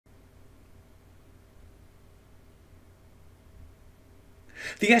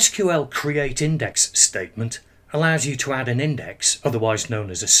The SQL create index statement allows you to add an index, otherwise known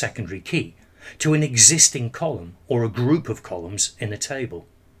as a secondary key, to an existing column or a group of columns in a table.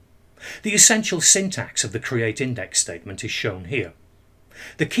 The essential syntax of the create index statement is shown here.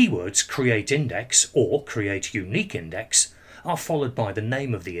 The keywords create index or create unique index are followed by the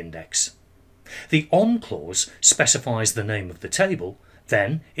name of the index. The on clause specifies the name of the table,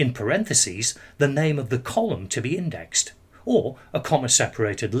 then, in parentheses, the name of the column to be indexed, or a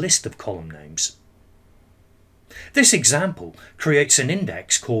comma-separated list of column names. This example creates an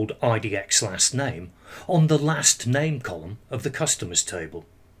index called IDX last name on the last name column of the customers table.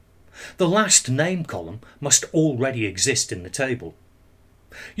 The last name column must already exist in the table.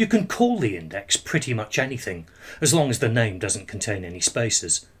 You can call the index pretty much anything, as long as the name doesn't contain any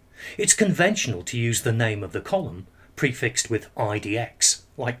spaces. It's conventional to use the name of the column prefixed with IDX,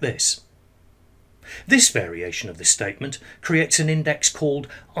 like this. This variation of the statement creates an index called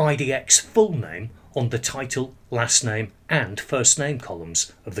IDX full name on the title, last name and first name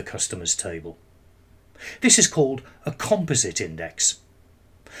columns of the customers table. This is called a composite index.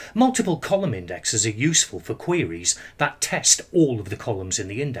 Multiple column indexes are useful for queries that test all of the columns in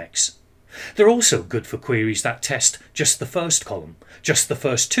the index. They're also good for queries that test just the first column, just the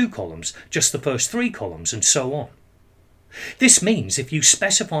first two columns, just the first three columns, and so on. This means if you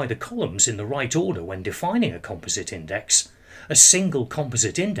specify the columns in the right order when defining a composite index, a single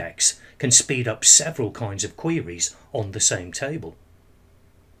composite index can speed up several kinds of queries on the same table.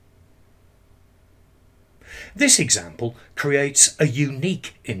 This example creates a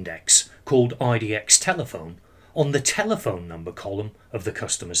unique index called IDX telephone on the telephone number column of the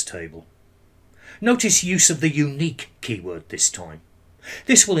customers table. Notice use of the unique keyword this time.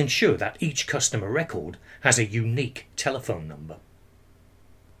 This will ensure that each customer record has a unique telephone number.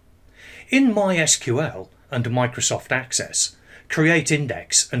 In MySQL and Microsoft Access, create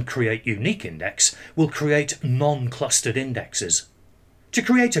index and create unique index will create non-clustered indexes. To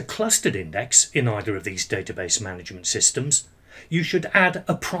create a clustered index in either of these database management systems, you should add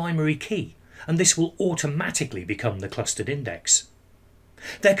a primary key, and this will automatically become the clustered index.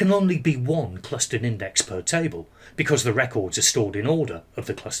 There can only be one clustered index per table, because the records are stored in order of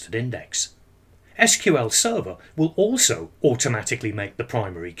the clustered index. SQL Server will also automatically make the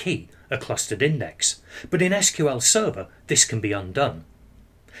primary key a clustered index, but in SQL Server this can be undone.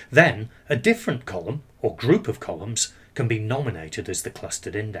 Then a different column or group of columns can be nominated as the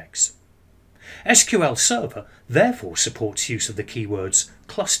clustered index. SQL Server therefore supports use of the keywords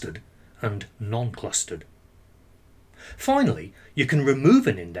clustered and non-clustered. Finally, you can remove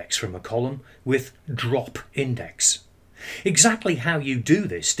an index from a column with drop index. Exactly how you do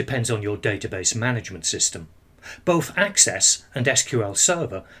this depends on your database management system. Both Access and SQL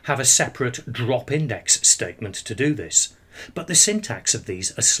Server have a separate drop index statement to do this, but the syntax of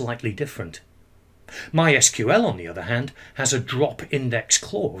these are slightly different. MySQL, on the other hand, has a drop index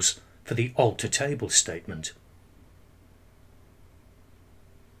clause for the alter table statement.